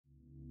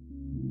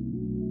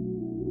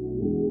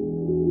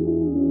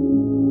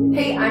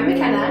I'm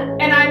McKenna.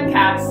 And I'm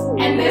Cass.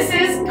 And this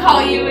is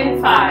Call You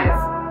in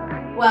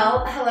 5.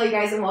 Well, hello you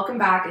guys and welcome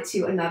back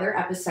to another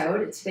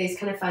episode. Today's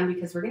kind of fun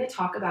because we're going to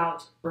talk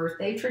about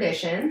birthday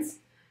traditions,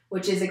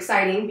 which is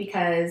exciting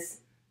because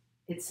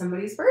it's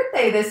somebody's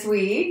birthday this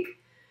week.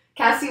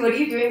 Cassie, what are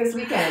you doing this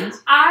weekend?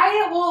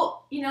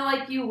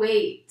 You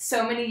wait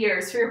so many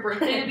years for your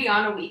birthday to be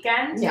on a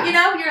weekend. Yeah.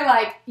 You're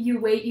like, you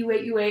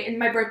wait. And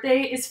my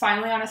birthday is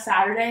finally on a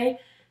Saturday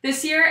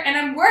this year, and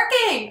I'm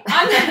working.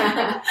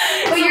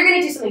 Well, you're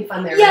going to do something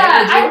fun there,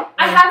 yeah, right?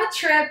 I have a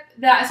trip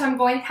so I'm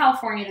going to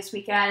California this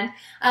weekend.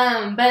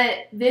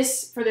 But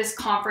for this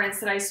conference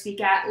that I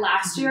speak at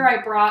last year,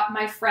 I brought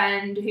my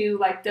friend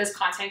who does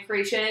content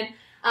creation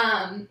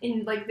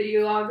in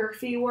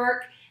videography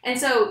work. And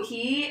so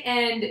he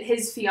and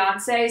his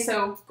fiance,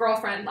 so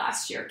girlfriend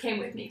last year, came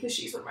with me because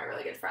she's one of my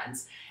really good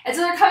friends. And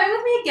so they're coming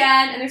with me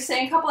again, and they're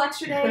staying a couple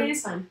extra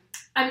days. Fun.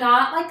 I'm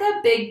not a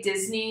big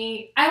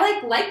Disney.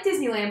 I like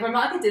Disneyland, but I'm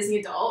not a Disney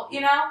adult,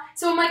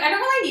 So I'm I don't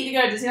really need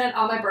to go to Disneyland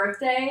on my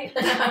birthday.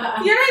 You know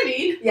what I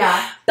mean?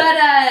 Yeah. But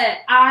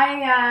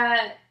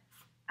I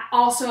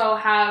also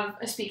have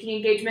a speaking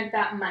engagement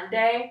that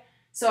Monday.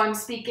 So I'm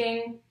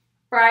speaking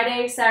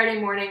Friday, Saturday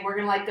morning. We're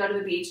gonna go to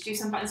the beach, do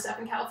some fun stuff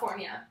in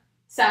California.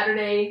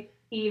 Saturday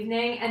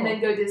evening, and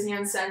then go Disney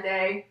on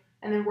Sunday,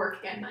 and then work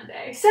again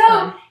Monday. So,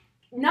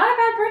 not a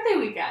bad birthday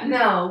weekend.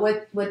 No,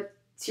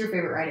 what's your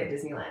favorite ride at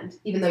Disneyland?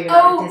 Even though you're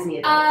not a Disney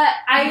adult.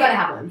 You gotta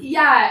have one.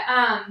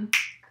 Yeah,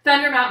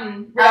 Thunder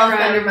Mountain.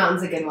 Thunder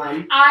Mountain's a good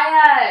one.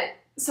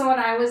 So when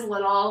I was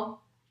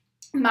little,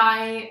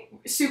 my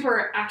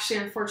super actually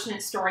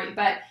unfortunate story,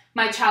 but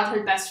my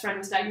childhood best friend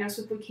was diagnosed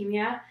with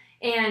leukemia,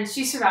 and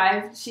she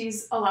survived.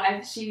 She's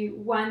alive. She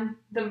won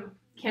the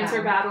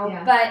cancer battle,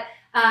 but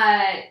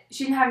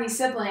she didn't have any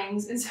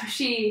siblings, and so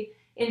she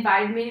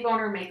invited me to go on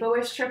her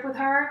Make-A-Wish trip with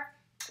her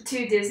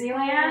to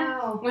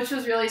Disneyland, which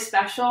was really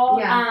special.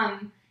 Yeah.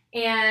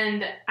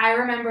 And I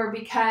remember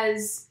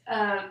because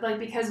of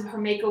her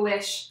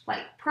Make-A-Wish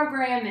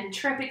program and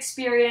trip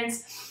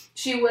experience,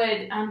 she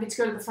would get to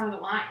go to the front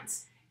of the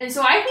lines. And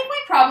so I think we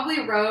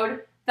probably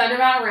rode Thunder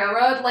Mountain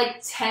Railroad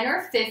 10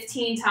 or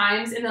 15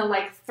 times in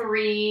the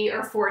 3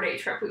 or 4 day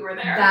trip we were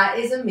there. That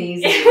is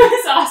amazing. It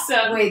was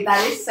awesome. Wait,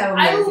 that is so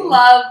amazing.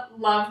 I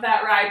love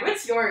that ride.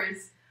 What's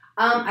yours?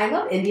 I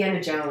love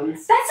Indiana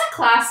Jones. That's a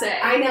classic.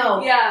 I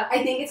know. Yeah.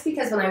 I think it's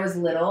because when I was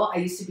little, I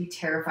used to be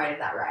terrified of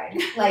that ride.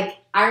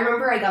 I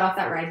remember I got off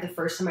that ride the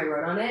first time I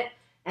rode on it,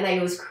 and I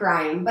was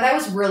crying, but I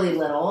was really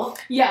little.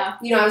 Yeah.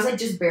 I was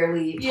just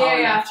barely tall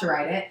enough to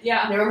ride it.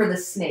 Yeah. And I remember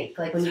the snake,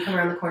 when you come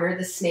around the corner,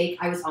 the snake,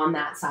 I was on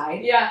that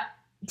side. Yeah.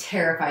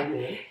 Terrified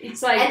me.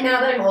 It's and now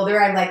that I'm older,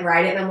 I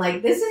ride it, and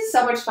I'm this is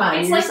so much fun.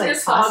 It's You're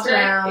just tossed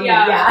around.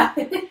 Yeah.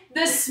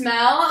 The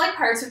smell at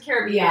Pirates of the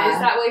Caribbean is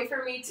that way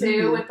for me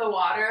too, with the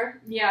water.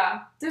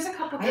 Yeah. There's a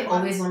couple. I've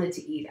always wanted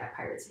to eat at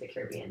Pirates of the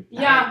Caribbean.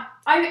 Yeah.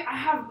 I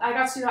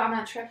got to do that on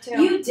that trip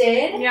too. You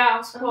did? Yeah, it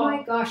was cool. Oh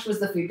my gosh, was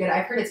the food good?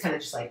 I've heard it's kind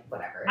of just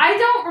whatever. I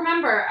don't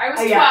remember. I was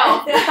 12.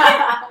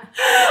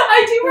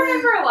 I do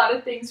remember a lot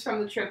of things from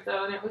the trip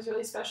though, and it was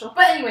really special.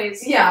 But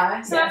anyways, so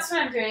that's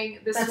what I'm doing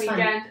this weekend.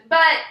 Fun.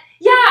 But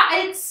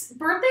yeah,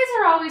 birthdays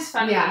are always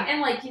funny. Yeah.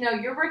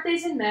 And your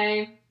birthday's in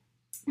May,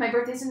 my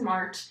birthday's in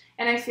March,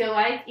 and I feel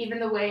even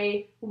the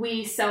way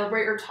we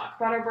celebrate or talk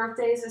about our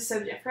birthdays is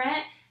so different.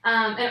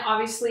 And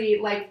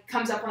obviously,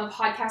 comes up on the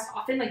podcast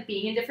often,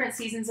 being in different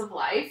seasons of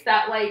life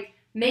that,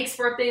 makes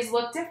birthdays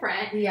look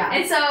different. Yeah.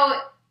 And so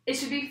it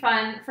should be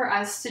fun for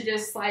us to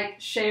just,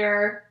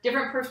 share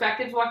different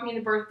perspectives walking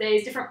into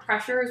birthdays, different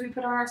pressures we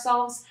put on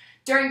ourselves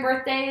during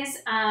birthdays,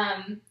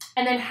 and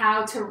then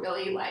how to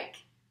really,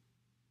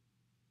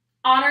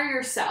 honor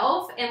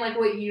yourself and,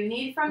 what you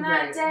need from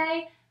that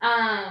day.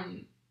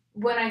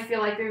 When I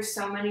feel there's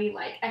so many,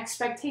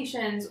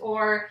 expectations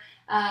or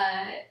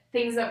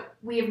things that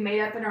we have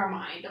made up in our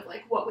mind of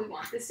what we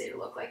want this day to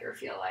look like or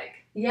feel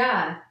like.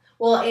 Yeah.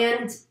 Well,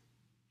 and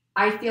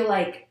I feel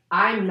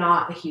I'm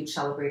not a huge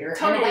celebrator.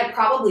 Totally. And it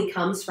probably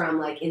comes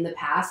from in the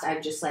past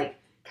I've just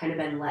kind of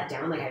been let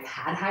down. I've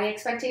had high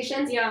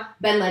expectations. Yeah.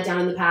 Been let down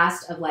in the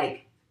past of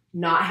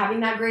not having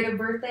that great of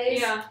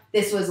birthdays. Yeah.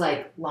 This was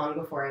long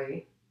before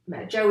I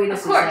met Joey.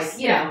 This was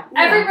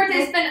every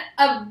birthday's been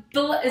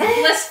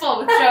blissful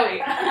with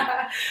Joey.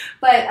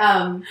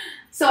 But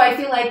so I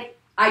feel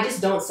I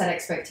just don't set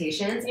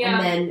expectations, and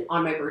then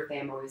on my birthday,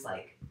 I'm always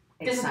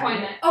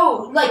disappointment.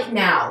 Oh,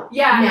 now.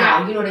 Yeah, now.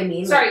 Yeah. You know what I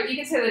mean? Sorry, you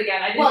can say that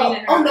again. I didn't mean to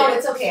interrupt. Oh no,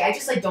 it's okay. I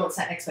just don't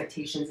set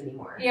expectations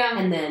anymore. Yeah.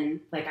 And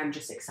then I'm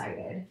just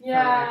excited for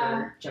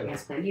whatever Joey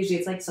has planned. Usually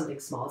it's something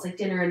small. It's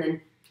dinner, and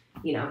then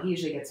he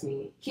usually gets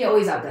me. He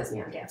always outdoes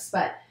me on gifts,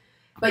 but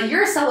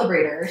you're a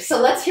celebrator, so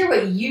let's hear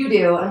what you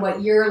do and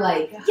what you're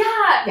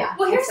Yeah.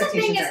 Well, here's the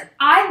thing: is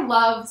I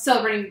love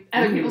celebrating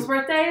other people's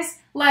birthdays.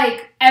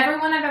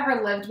 Everyone I've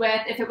ever lived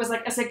with, if it was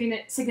a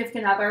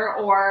significant other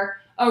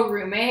or a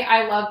roommate,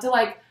 I love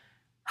to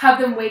have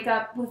them wake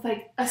up with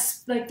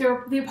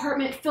the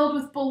apartment filled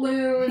with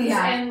balloons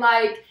and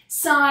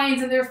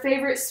signs and their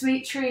favorite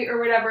sweet treat or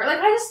whatever. I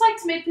just like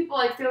to make people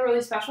feel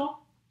really special.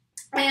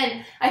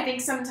 And I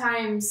think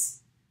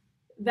sometimes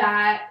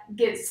that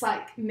gets,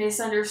 like,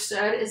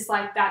 misunderstood is,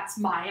 like, that's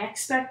my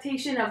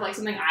expectation of, like,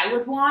 something I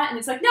would want. And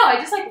it's like, no, I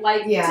just,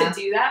 like to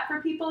do that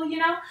for people, you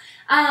know?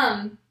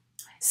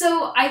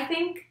 So I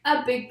think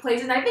a big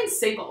place, and I've been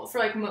single for,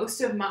 like, most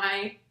of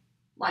my,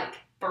 like,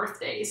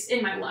 birthdays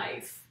in my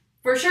life.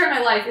 For sure in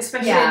my life,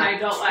 especially in my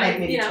adult life. Like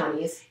maybe you know?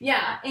 20s.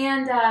 Yeah,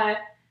 and,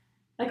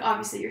 like,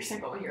 obviously you're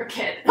single when you're a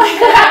kid. So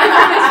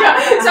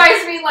I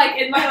just mean, like,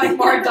 in my, like,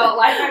 more adult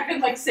life, I've been,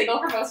 like, single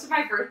for most of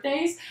my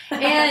birthdays.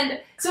 And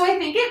so I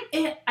think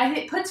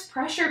it puts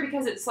pressure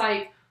because it's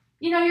like,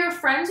 you know, your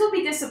friends will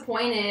be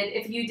disappointed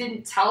if you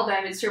didn't tell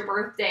them it's your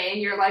birthday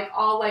and you're, like,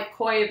 all, like,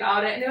 coy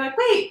about it. And they're like,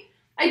 wait,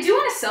 I do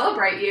want to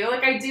celebrate you.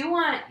 Like, I do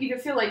want you to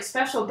feel, like,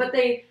 special. But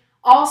they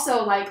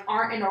also, like,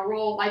 aren't in a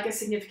role like a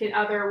significant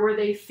other where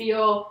they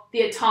feel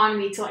the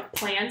autonomy to, like,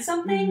 plan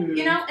something,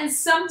 you know? And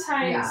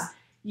sometimes...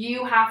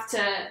 you have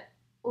to,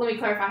 let me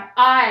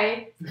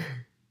clarify,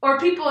 or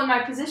people in my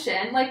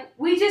position, like,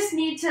 we just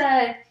need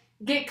to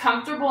get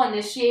comfortable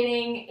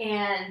initiating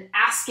and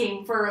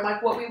asking for,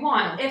 like, what we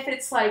want. If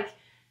it's, like,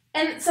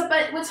 and so,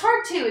 but what's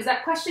hard, too, is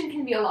that question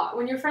can be a lot.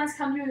 When your friends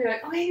come to you and they're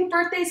like, okay, your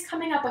birthday's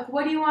coming up, like,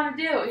 what do you want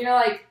to do? And you're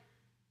like,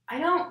 I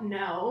don't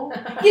know.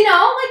 You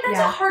know, like, that's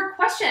a hard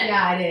question.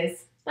 Yeah, it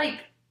is. Like,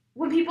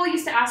 when people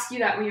used to ask you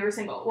that when you were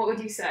single, what would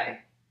you say?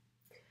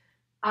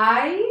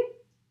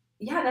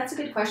 Yeah, that's a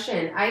good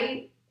question.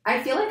 I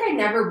feel like I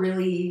never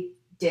really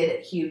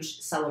did huge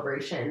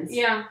celebrations.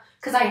 Yeah.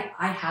 Because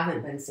I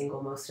haven't been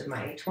single most of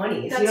my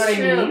 20s. That's you know what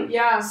true. I mean?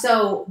 Yeah.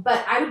 So,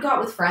 but I would go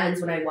out with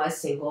friends when I was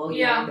single.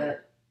 You know,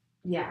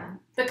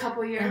 the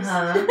couple years.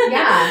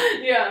 Yeah.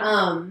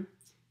 Yeah.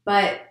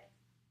 But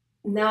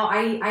no,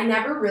 I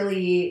never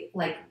really,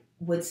 like,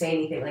 would say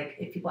anything. Like,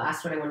 if people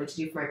asked what I wanted to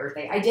do for my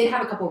birthday, I did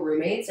have a couple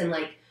roommates, and,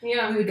 like, we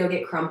would go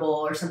get crumble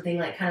or something,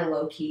 like, kind of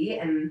low key,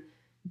 and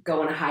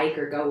go on a hike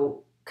or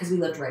go, because we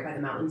lived right by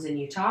the mountains in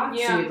Utah,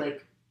 so we'd,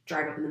 like,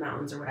 drive up in the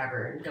mountains or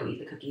whatever and go eat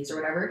the cookies or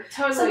whatever.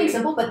 Totally. Something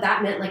simple, but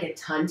that meant, like, a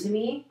ton to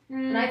me,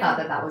 and I thought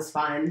that was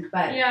fun,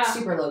 but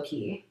super low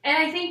key. And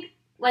I think,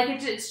 like,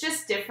 it's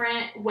just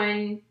different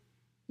when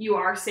you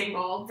are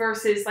single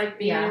versus, like,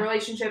 being in a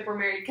relationship or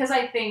married, because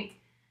I think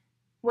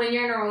when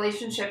you're in a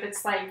relationship,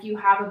 it's like you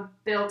have a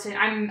built-in,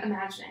 I'm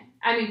imagining,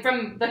 I mean,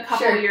 from the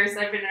couple years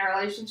that I've been in a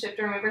relationship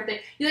during my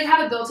birthday, you, like,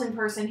 have a built-in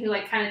person who,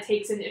 like, kind of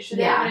takes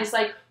initiative and is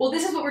like, well,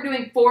 this is what we're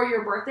doing for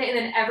your birthday, and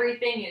then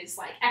everything is,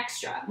 like,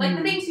 extra. Like,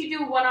 the things you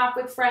do one-off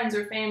with friends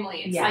or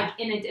family, it's, like,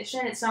 in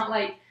addition. It's not,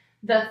 like,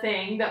 the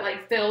thing that,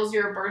 like, fills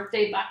your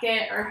birthday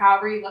bucket or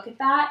however you look at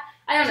that.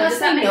 I don't know. Does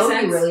that make sense? They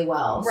know you really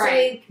well.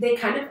 Right. So they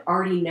kind of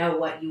already know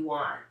what you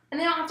want. And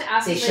they don't have to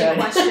ask as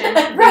many questions.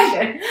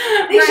 Right.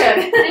 They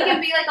should. They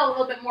can be, like, a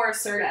little bit more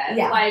assertive.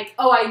 Yeah. Like,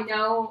 oh, I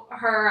know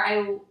her.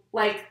 I,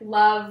 like,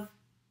 love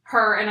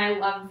her, and I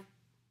love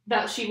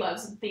that she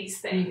loves these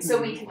things.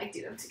 So we can, like,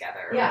 do them together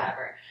or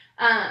whatever.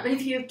 And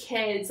if you have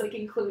kids, like,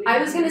 including... I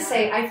was going to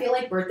say, I feel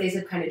like birthdays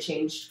have kind of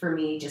changed for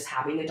me just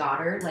having a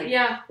daughter. Like,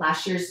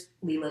 last year's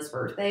Leela's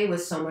birthday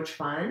was so much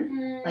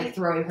fun. Like,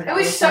 throwing her that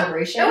little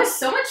celebration. It was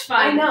so much fun.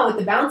 I know, with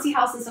the bouncy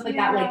house and stuff like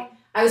that. Like,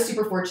 I was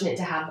super fortunate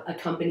to have a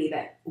company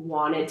that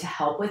wanted to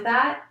help with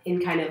that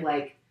and kind of,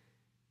 like,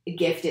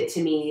 gift it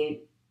to me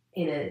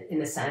in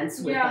a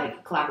sense with,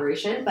 like,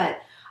 collaboration.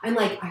 But I'm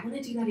like, I want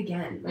to do that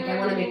again. Like, I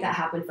want to make that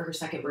happen for her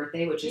second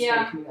birthday, which is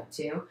coming up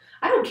too.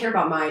 I don't care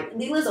about mine.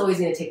 Leela's always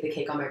going to take the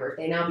cake on my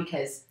birthday now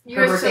because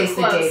her birthday's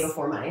the day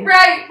before mine.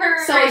 Right.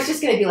 So it's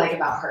just going to be, like,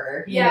 about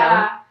her, you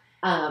know?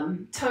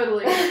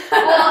 Totally.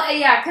 Well,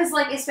 because,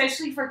 like,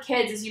 especially for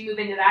kids, as you move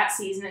into that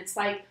season, it's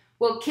like,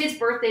 well, kids'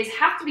 birthdays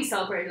have to be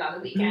celebrated on the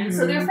weekend,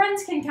 so their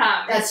friends can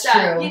come. That's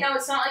true. You know,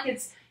 it's not like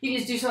you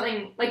just do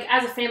something, like,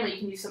 as a family, you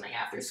can do something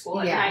after school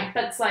at night,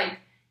 but it's like,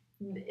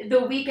 the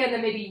weekend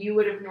that maybe you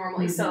would have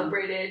normally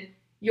celebrated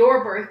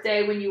your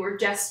birthday when you were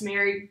just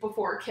married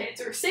before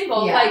kids or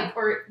single, like,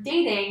 or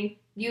dating,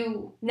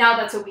 now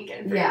that's a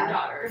weekend for your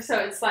daughter. So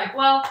it's like,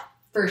 well,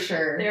 for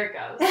sure. There it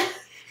goes.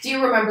 Do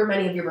you remember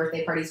many of your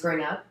birthday parties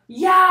growing up?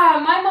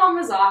 Yeah, my mom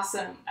was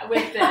awesome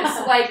with this.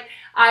 Like,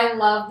 I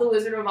loved The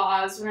Wizard of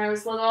Oz when I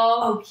was little.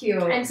 Oh,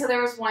 cute. And so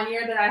there was one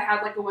year that I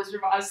had, like, a Wizard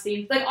of Oz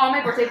theme. Like, all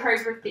my birthday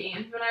parties were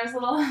themed when I was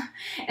little.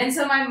 And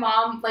so my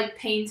mom, like,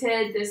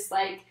 painted this,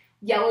 like,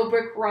 yellow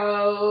brick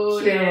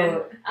road. Cute.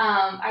 And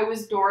I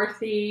was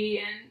Dorothy.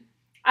 And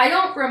I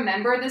don't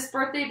remember this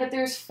birthday, but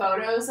there's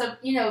photos of,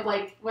 you know,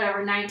 like,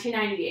 whatever,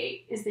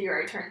 1998 is the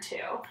year I turned 2.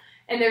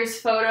 And there's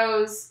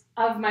photos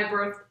of my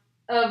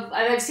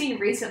I've seen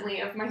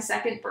recently of my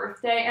second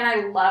birthday, and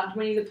I loved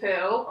Winnie the Pooh.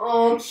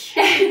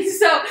 Okay.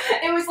 So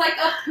it was like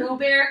a Pooh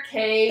Bear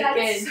cake.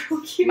 That's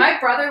so cute. My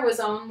brother was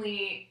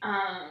only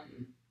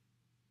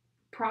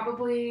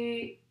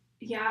probably,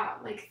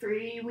 like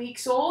 3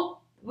 weeks old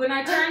when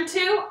I turned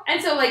 2.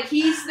 And so, like,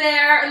 he's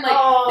there, and, like,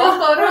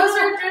 the photos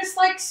are just,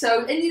 like,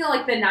 so, and, you know,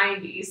 like, the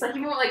 90s, like,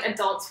 even what, like,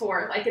 adults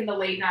wore, like, in the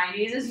late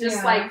 90s is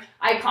just, like,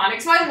 iconic.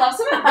 So I love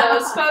some of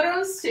those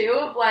photos, too,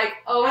 of, like,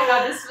 oh my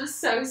god, this was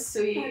so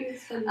sweet. That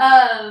is funny.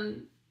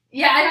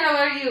 I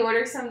don't know, what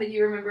are some that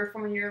you remember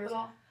from when you were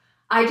little?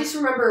 I just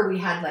remember we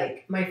had,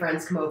 like, my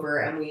friends come over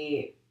and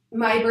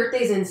my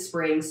birthday's in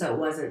spring, so it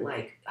wasn't,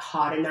 like,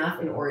 hot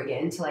enough in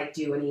Oregon to, like,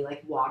 do any,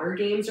 like, water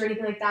games or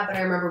anything like that, but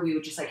I remember we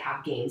would just, like,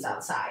 have games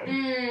outside.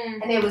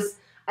 And it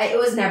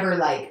was never,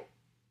 like,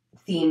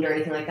 themed or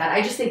anything like that.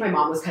 I just think my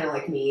mom was kind of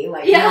like me,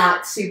 like,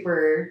 not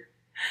super,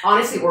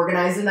 honestly,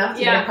 organized enough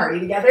to get a party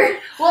together.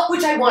 Well,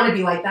 which I want to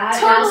be like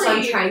that now, so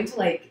I'm trying to,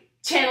 like,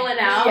 channel it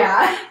out.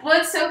 Yeah. Well,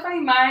 it's so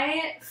funny.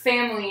 My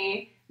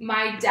family...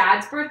 My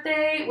dad's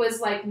birthday was,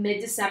 like,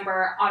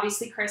 mid-December,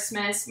 obviously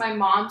Christmas. My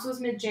mom's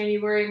was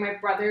mid-January. My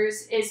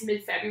brother's is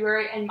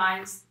mid-February, and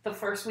mine's the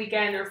first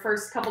weekend or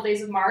first couple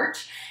days of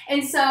March.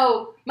 And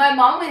so my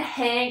mom would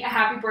hang a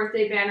happy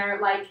birthday banner,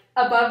 like,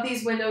 above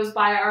these windows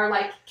by our,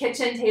 like,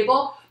 kitchen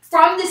table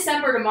from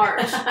December to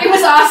March. It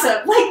was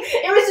awesome. Like,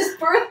 it was just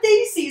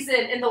birthday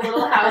season in the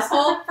little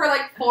household for,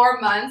 like,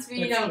 4 months. That's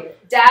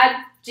cute.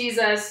 Dad,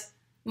 Jesus,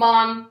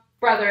 mom,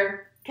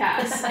 brother,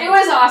 Cass. It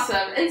was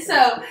awesome. And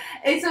so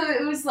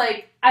it was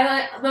like,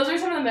 those are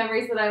some of the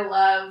memories that I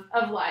love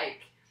of,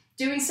 like,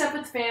 doing stuff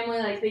with family.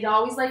 Like, they'd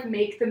always, like,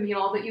 make the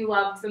meal that you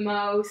loved the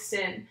most.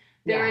 And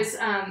there was,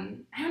 I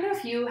don't know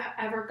if you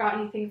ever got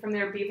anything from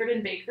their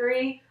Beaverton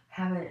Bakery.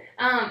 Haven't.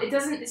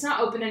 It's not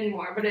open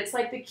anymore, but it's,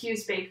 like, the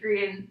cutest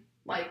bakery in,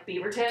 like,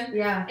 Beaverton.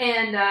 Yeah.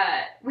 And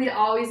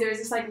there was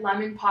this, like,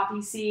 lemon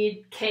poppy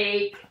seed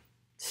cake.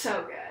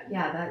 So good.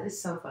 Yeah, that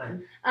is so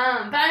fun. But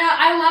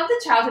I love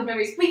the childhood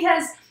memories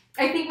because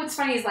I think what's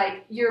funny is,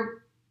 like,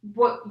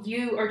 what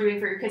you are doing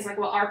for your kids, like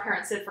what our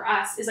parents did for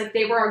us, is, like,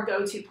 they were our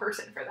go-to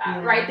person for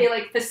that, right? They,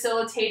 like,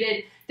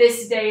 facilitated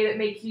this day that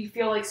make you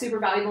feel, like, super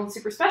valuable and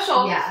super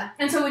special. Yeah.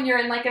 And so when you're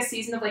in, like, a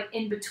season of, like,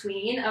 in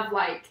between of,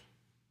 like,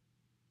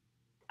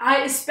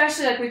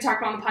 especially, like, we talked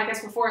about on the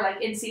podcast before,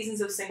 like, in seasons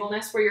of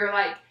singleness where you're,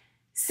 like,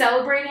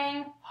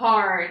 celebrating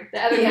hard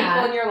the other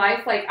people in your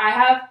life. Like, I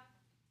have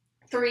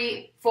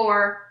 3,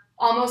 4,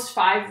 almost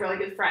 5 really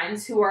good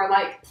friends who are,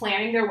 like,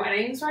 planning their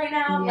weddings right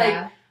now.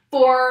 Yeah.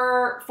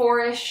 Like,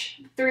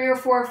 4-ish, 3 or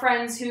 4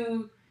 friends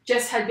who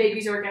just had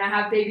babies or are going to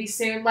have babies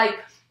soon. Like,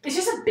 it's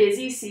just a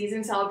busy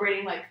season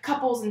celebrating, like,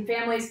 couples and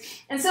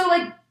families. And so,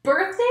 like,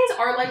 birthdays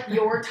are, like,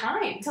 your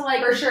time to,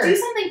 like, do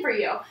something for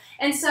you.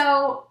 And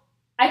so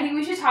I think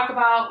we should talk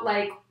about,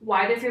 like,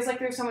 why there feels like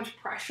there's so much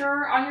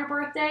pressure on your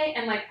birthday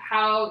and, like,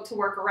 how to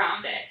work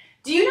around it.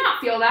 Do you not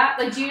feel that?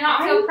 Like, do you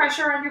not feel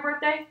pressure on your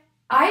birthday?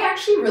 I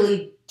actually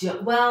really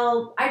don't.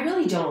 Well, I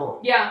really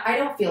don't. Yeah. I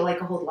don't feel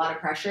like a whole lot of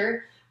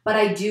pressure, but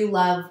I do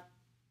love,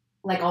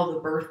 like, all the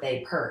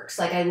birthday perks.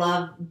 Like, I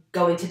love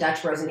going to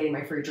Dutch Bros and getting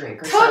my free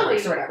drink or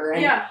Starbucks or whatever.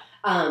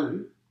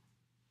 And,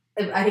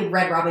 I think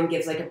Red Robin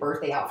gives, like, a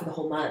birthday out for the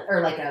whole month,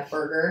 or, like, a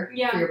burger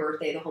for your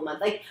birthday the whole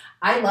month. Like,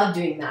 I love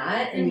doing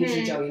that, and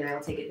usually Joey and I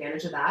will take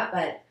advantage of that.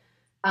 But,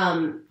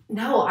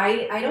 no,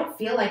 I don't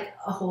feel like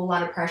a whole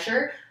lot of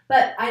pressure.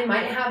 But I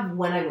might have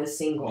when I was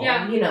single,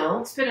 you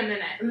know? It's been a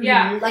minute. Mm-hmm.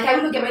 Yeah. Like, I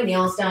would go get my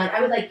nails done.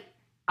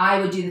 I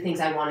would do the things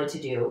I wanted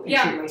to do and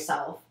treat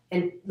myself.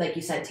 And, like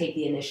you said, take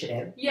the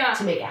initiative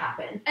to make it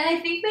happen. And I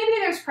think maybe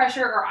there's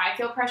pressure, or I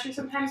feel pressure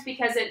sometimes,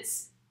 because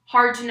it's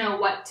hard to know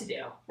what to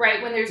do,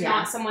 right? When there's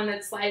not someone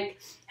that's like,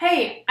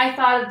 hey, I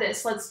thought of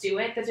this, let's do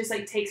it. That just,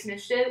 like, takes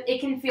initiative.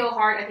 It can feel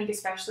hard, I think,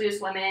 especially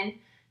as women,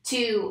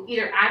 to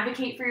either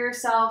advocate for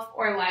yourself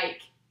or,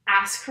 like,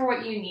 ask for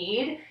what you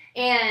need.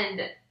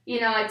 And... you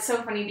know, it's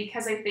so funny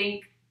because I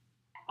think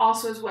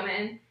also as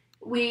women,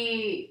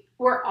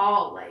 we're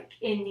all, like,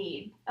 in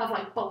need of,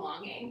 like,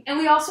 belonging. And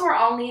we also are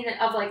all in need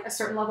of, like, a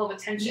certain level of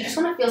attention. You just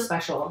want to feel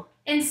special.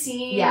 And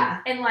seen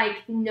and,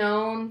 like,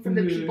 known from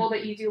the people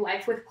that you do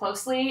life with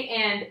closely.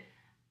 And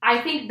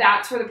I think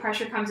that's where the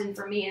pressure comes in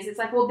for me, is it's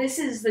like, well, this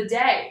is the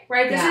day,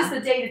 right? This is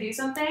the day to do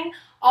something.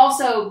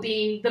 Also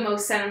being the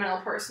most sentimental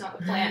person on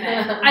the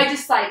planet. I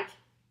just, like,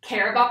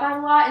 care about that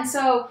a lot. And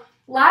so...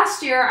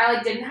 last year, I,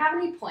 like, didn't have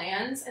any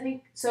plans. I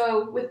think,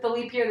 so with the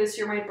leap year this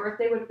year, my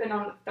birthday would have been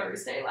on a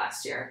Thursday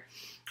last year.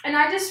 And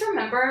I just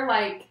remember,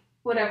 like,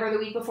 whatever, the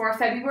week before,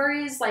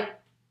 February is, like,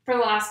 for the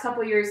last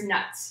couple of years,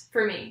 nuts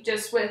for me,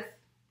 just with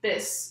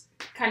this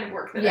kind of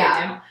work that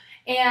I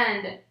do.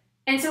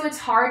 And so it's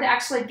hard to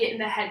actually, like, get in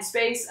the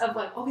headspace of,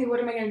 like, okay,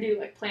 what am I going to do?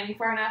 Like, planning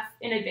far enough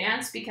in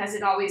advance, because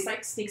it always,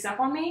 like, sneaks up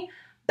on me.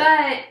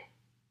 But...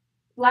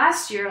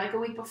 last year, like, a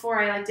week before,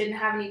 I, like, didn't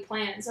have any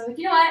plans. I was like,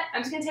 you know what?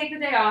 I'm just going to take the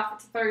day off.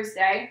 It's a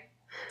Thursday.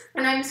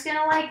 And I'm just going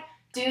to, like,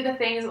 do the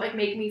things that, like,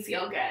 make me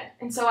feel good.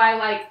 And so I,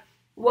 like,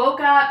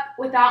 woke up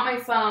without my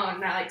phone.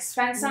 And I, like,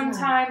 spent some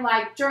time,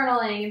 like,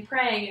 journaling and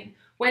praying. And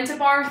went to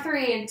bar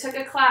 3 and took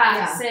a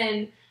class.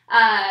 And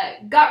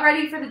got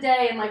ready for the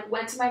day. And, like,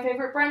 went to my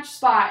favorite brunch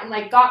spot. And,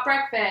 like, got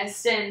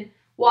breakfast. And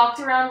walked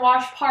around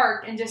Wash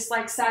Park. And just,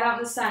 like, sat out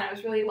in the sun. I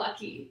was really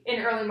lucky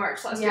in early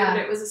March last year that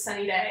it was a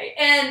sunny day.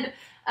 And...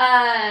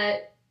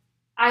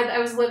 I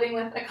was living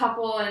with a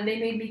couple, and they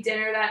made me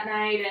dinner that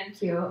night, and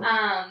cute.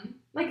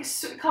 Like,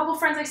 a couple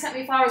friends, like, sent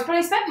me flowers, but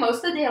I spent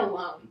most of the day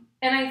alone,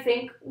 and I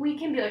think we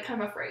can be, like,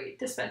 kind of afraid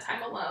to spend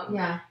time alone,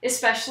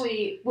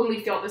 especially when we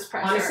feel this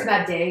pressure. Honestly,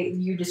 that day,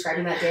 you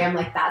describing that day, I'm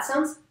like, that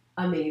sounds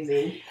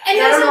amazing. And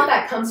I don't know if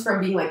that comes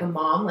from being like a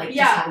mom, like just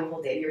having a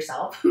whole day to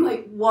yourself. I'm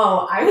like,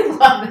 whoa, I would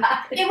love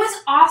that. It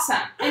was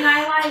awesome. And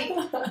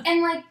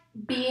I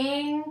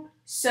being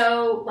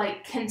so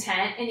like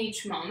content in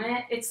each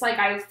moment. It's like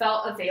I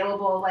felt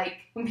available like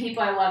when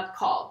people I loved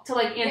called to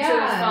like answer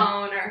the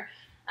phone or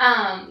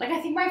I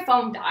think my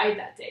phone died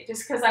that day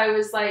just because I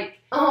was like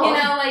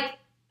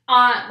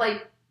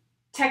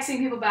texting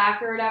people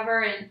back or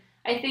whatever. And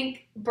I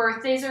think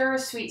birthdays are a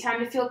sweet time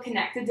to feel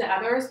connected to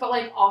others, but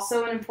like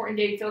also an important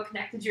day to feel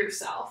connected to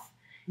yourself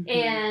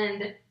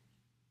and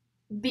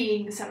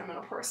being the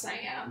sentimental person I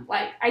am.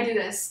 Like I do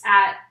this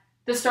at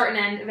the start and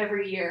end of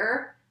every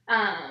year.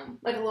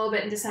 Like a little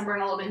bit in December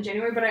and a little bit in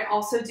January, but I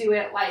also do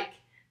it like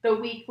the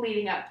week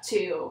leading up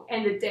to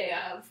and the day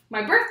of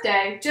my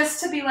birthday,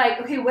 just to be like,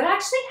 okay, what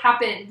actually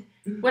happened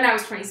when I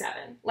was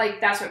 27?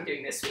 Like, that's what I'm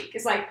doing this week.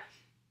 It's like,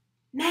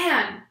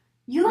 man,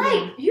 you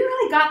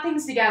really got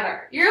things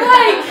together. You're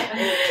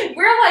like,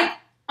 we're like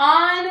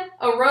on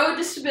a road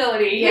to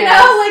stability, you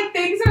know? Like,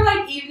 things are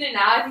like evening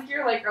out. I think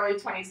your like early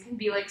 20s can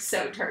be like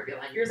so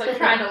turbulent. You're just like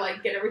trying to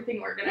like get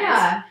everything organized.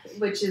 Yeah,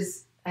 which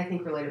is, I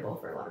think,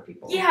 relatable for a lot of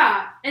people.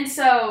 Yeah. And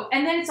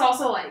then it's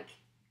also like,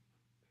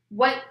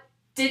 what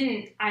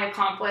didn't I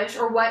accomplish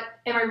or what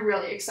am I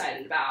really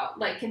excited about?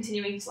 Like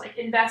continuing to like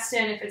invest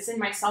in, if it's in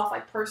myself,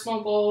 like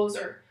personal goals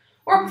or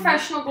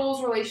professional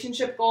goals,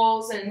 relationship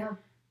goals, and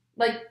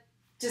like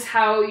just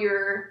how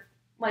you're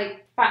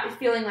like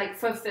feeling like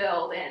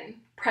fulfilled and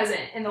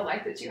present in the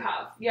life that you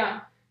have.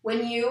 Yeah.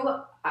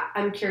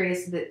 I'm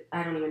curious that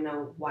I don't even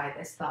know why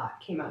this thought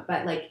came up,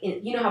 but like,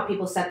 you know how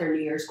people set their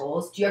New Year's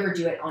goals? Do you ever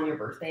do it on your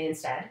birthday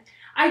instead?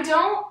 I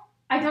don't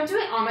do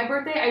it on my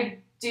birthday. I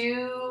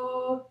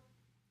do.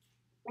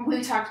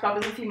 We talked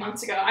about this a few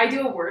months ago. I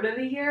do a word of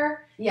the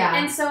year. Yeah.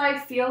 And so I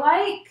feel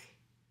like,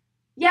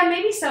 yeah,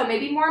 maybe so.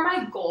 Maybe more of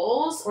my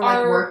goals or like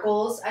work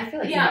goals. I feel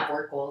like you have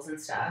work goals and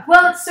stuff.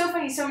 Well, it's so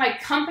funny. So my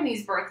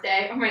company's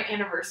birthday, or my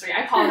anniversary,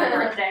 I call it a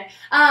birthday.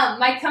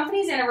 My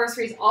company's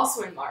anniversary is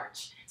also in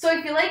March. So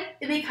I feel like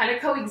they kind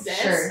of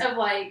coexist of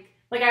like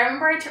I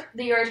remember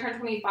the year I turned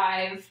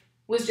 25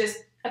 was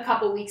just a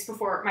couple weeks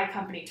before my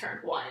company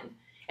turned 1.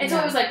 And so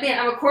it was like, man,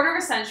 I'm a quarter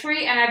of a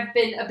century and I've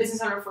been a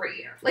business owner for a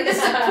year. Like, this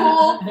is a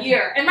cool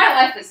year. And my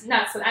life is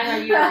nuts. And I know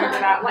you remember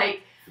that.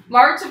 Like,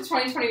 March of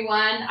 2021,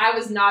 I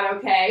was not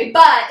okay.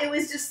 But it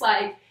was just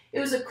like, it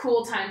was a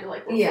cool time to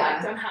like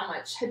reflect on how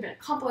much had been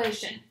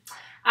accomplished. And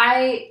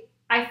I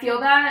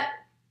feel that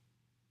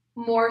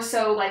more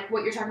so like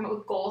what you're talking about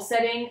with goal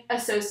setting,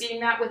 associating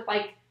that with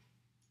like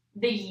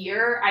the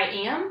year I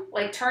am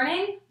like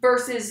turning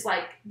versus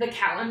like the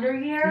calendar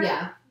year.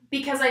 Yeah.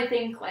 Because I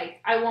think,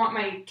 like, I want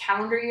my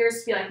calendar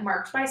years to be, like,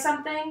 marked by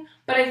something.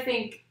 But I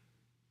think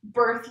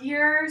birth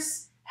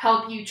years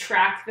help you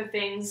track the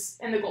things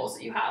and the goals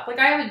that you have. Like,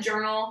 I have a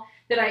journal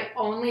that I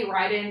only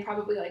write in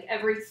probably, like,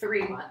 every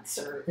 3 months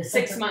or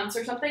 6 months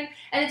or something.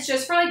 And it's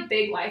just for, like,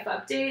 big life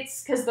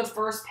updates. Because the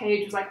first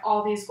page was, like,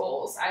 all these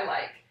goals I,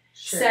 like,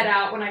 set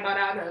out when I got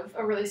out of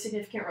a really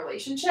significant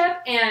relationship.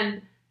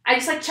 And I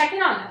just, like, check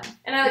in on them.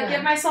 And I, like,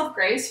 give myself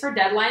grace for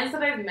deadlines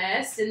that I've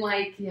missed and,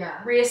 like,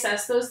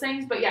 reassess those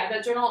things. But, yeah,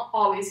 that journal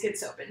always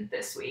gets opened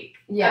this week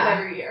of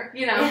every year,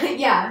 you know?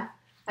 Yeah.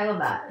 I love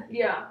that.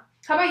 Yeah.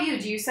 How about you?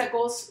 Do you set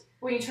goals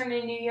when you turn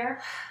in a new year?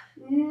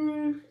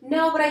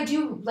 No, but I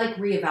do, like,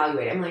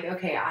 reevaluate. I'm like,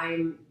 okay,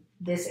 I'm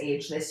this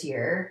age this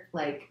year,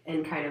 like,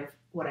 and kind of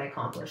what I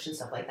accomplished and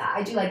stuff like that.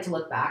 I do like to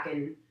look back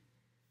and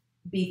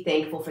be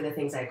thankful for the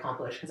things I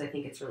accomplished because I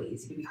think it's really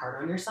easy to be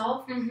hard on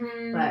yourself.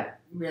 Mm-hmm. But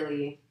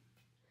really,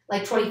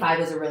 like 25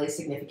 was a really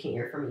significant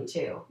year for me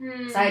too.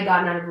 So I had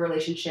gotten out of a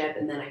relationship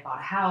and then I bought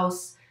a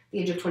house at the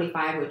age of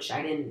 25, which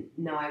I didn't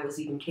know I was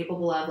even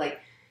capable of. Like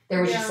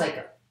there was just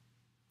like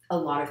a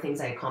lot of things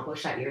I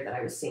accomplished that year that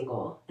I was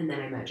single, and then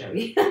I met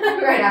Joey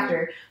right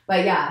after.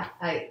 But yeah,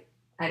 I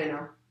don't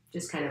know,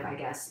 just kind of, I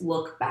guess,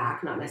 look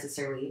back, not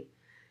necessarily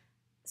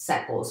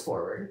set goals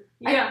forward.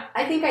 Yeah.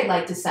 I think I'd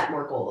like to set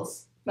more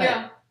goals.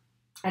 But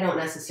I don't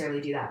necessarily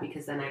do that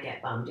because then I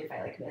get bummed if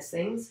I, like, miss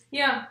things.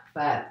 Yeah.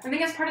 But I think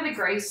that's part of the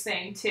grace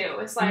thing, too.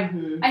 It's like,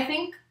 I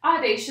think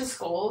audacious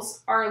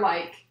goals are,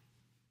 like,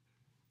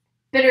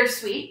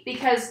 bittersweet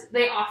because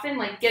they often,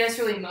 like, get us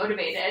really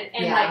motivated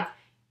and, like,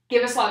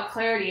 give us a lot of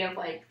clarity of,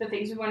 like, the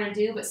things we want to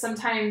do. But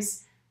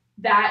sometimes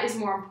that is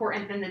more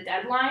important than the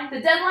deadline. The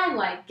deadline,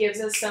 like,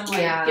 gives us some, like,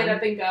 get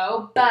up and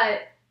go.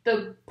 But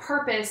the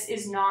purpose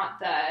is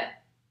not the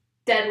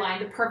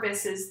deadline. The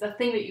purpose is the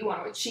thing that you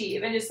want to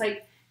achieve, and just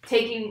like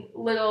taking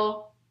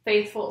little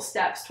faithful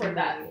steps toward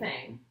that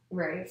thing.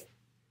 Right.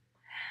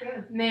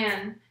 Yeah.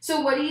 Man.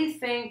 So what do you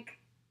think?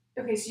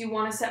 Okay, so you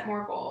want to set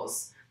more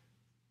goals.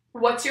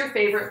 What's your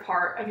favorite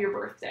part of your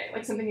birthday?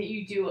 Like something that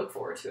you do look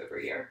forward to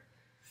every year?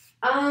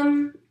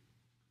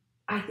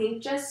 I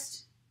think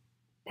just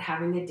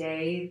having a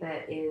day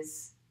that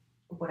is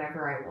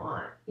whatever I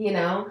want. You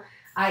know,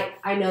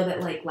 I know that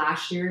like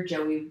last year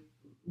Joey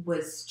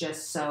was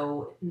just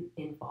so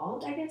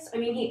involved, I guess. I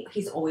mean,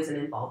 he's always an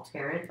involved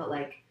parent, but,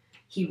 like,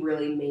 he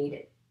really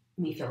made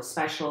me feel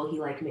special. He,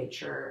 like, made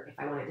sure if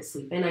I wanted to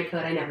sleep in, I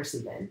could. I never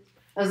sleep in.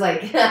 I was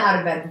like out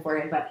of bed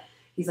beforehand, but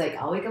he's like,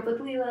 I'll wake up with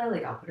Leela,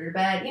 like I'll put her to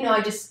bed. You know,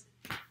 I just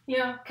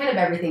kind of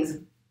everything's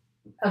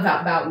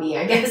about me,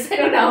 I guess. I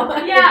don't know.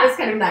 Yeah. It's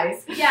kind of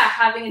nice. Yeah,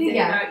 having a day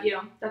about you.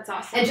 That's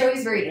awesome. And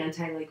Joey's very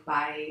anti like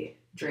buy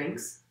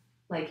drinks,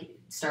 like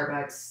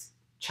Starbucks,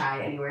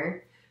 chai,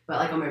 anywhere. But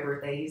like on my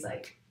birthday, he's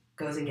like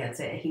goes and gets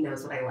it. And he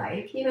knows what I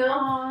like, you know.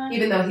 Aww.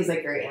 Even though he's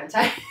like very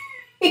anti,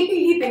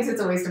 he thinks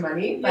it's a waste of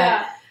money.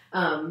 But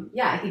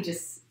he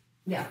just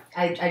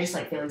I just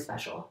like feeling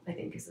special, I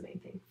think, is the main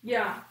thing.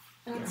 Yeah,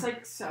 and it's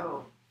like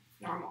so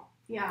normal.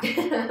 Yeah.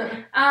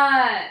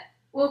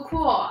 Well,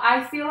 cool.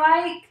 I feel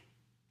like,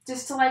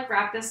 just to like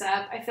wrap this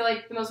up, I feel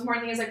like the most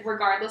important thing is like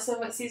regardless of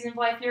what season of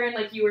life you're in,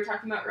 like you were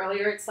talking about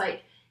earlier, it's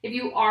like if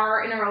you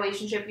are in a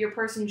relationship, your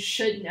person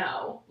should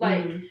know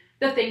like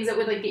the things that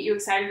would like get you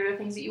excited or the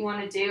things that you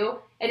want to do.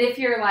 And if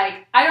you're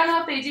like, I don't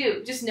know if they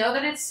do, just know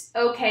that it's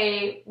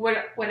okay,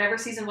 whatever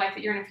season of life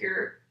that you're in, if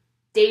you're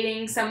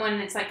dating someone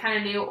and it's like kind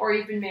of new, or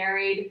you've been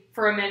married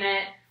for a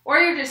minute, or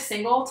you're just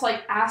single, to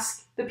like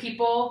ask the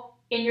people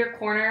in your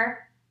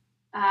corner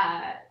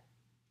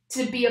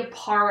to be a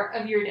part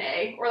of your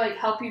day or like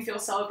help you feel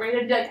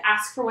celebrated. Like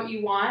ask for what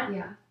you want.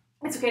 Yeah.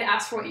 It's okay to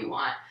ask for what you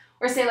want.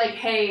 Or say like,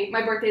 hey,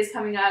 my birthday's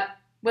coming up,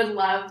 would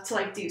love to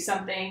like do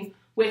something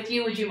with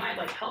you. Would you mind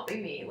like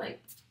helping me like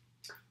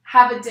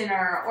have a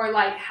dinner, or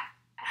like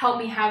help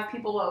me have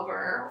people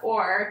over,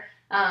 or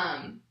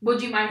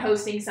would you mind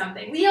hosting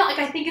something? You know, like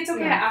I think it's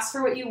okay to ask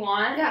for what you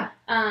want. Yeah.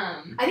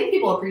 I think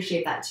people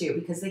appreciate that too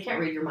because they can't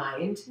read your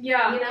mind.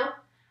 Yeah. You know?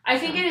 I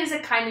think it is a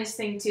kindness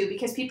thing too,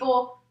 because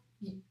people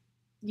in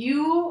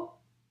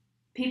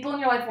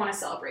your life want to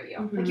celebrate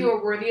you. Like you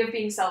are worthy of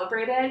being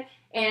celebrated,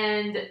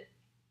 and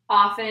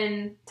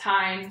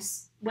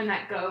oftentimes when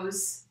that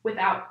goes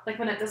without, like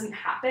when that doesn't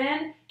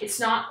happen, it's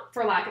not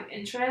for lack of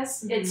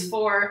interest, it's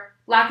for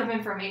lack of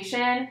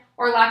information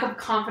or lack of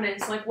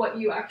confidence in like what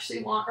you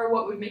actually want or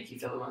what would make you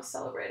feel the most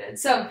celebrated.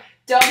 So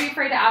don't be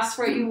afraid to ask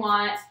for what you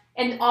want,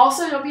 and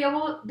also don't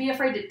be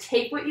afraid to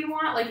take what you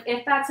want. Like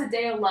if that's a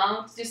day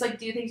alone, just like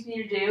do things you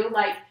need to do,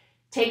 like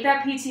take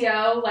that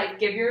PTO, like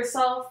give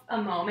yourself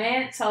a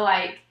moment to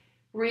like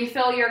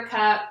refill your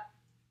cup,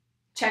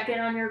 check in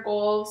on your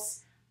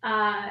goals,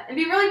 and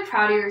be really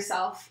proud of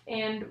yourself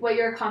and what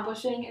you're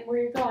accomplishing and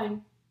where you're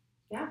going.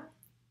 Yeah.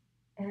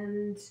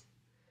 And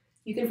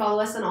you can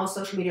follow us on all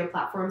social media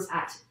platforms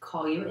at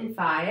Call You in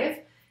 5.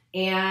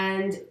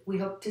 And we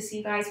hope to see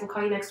you guys. We'll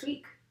call you next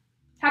week.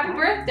 Happy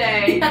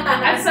birthday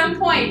at some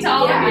point to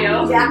all of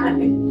you.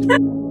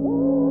 Yeah.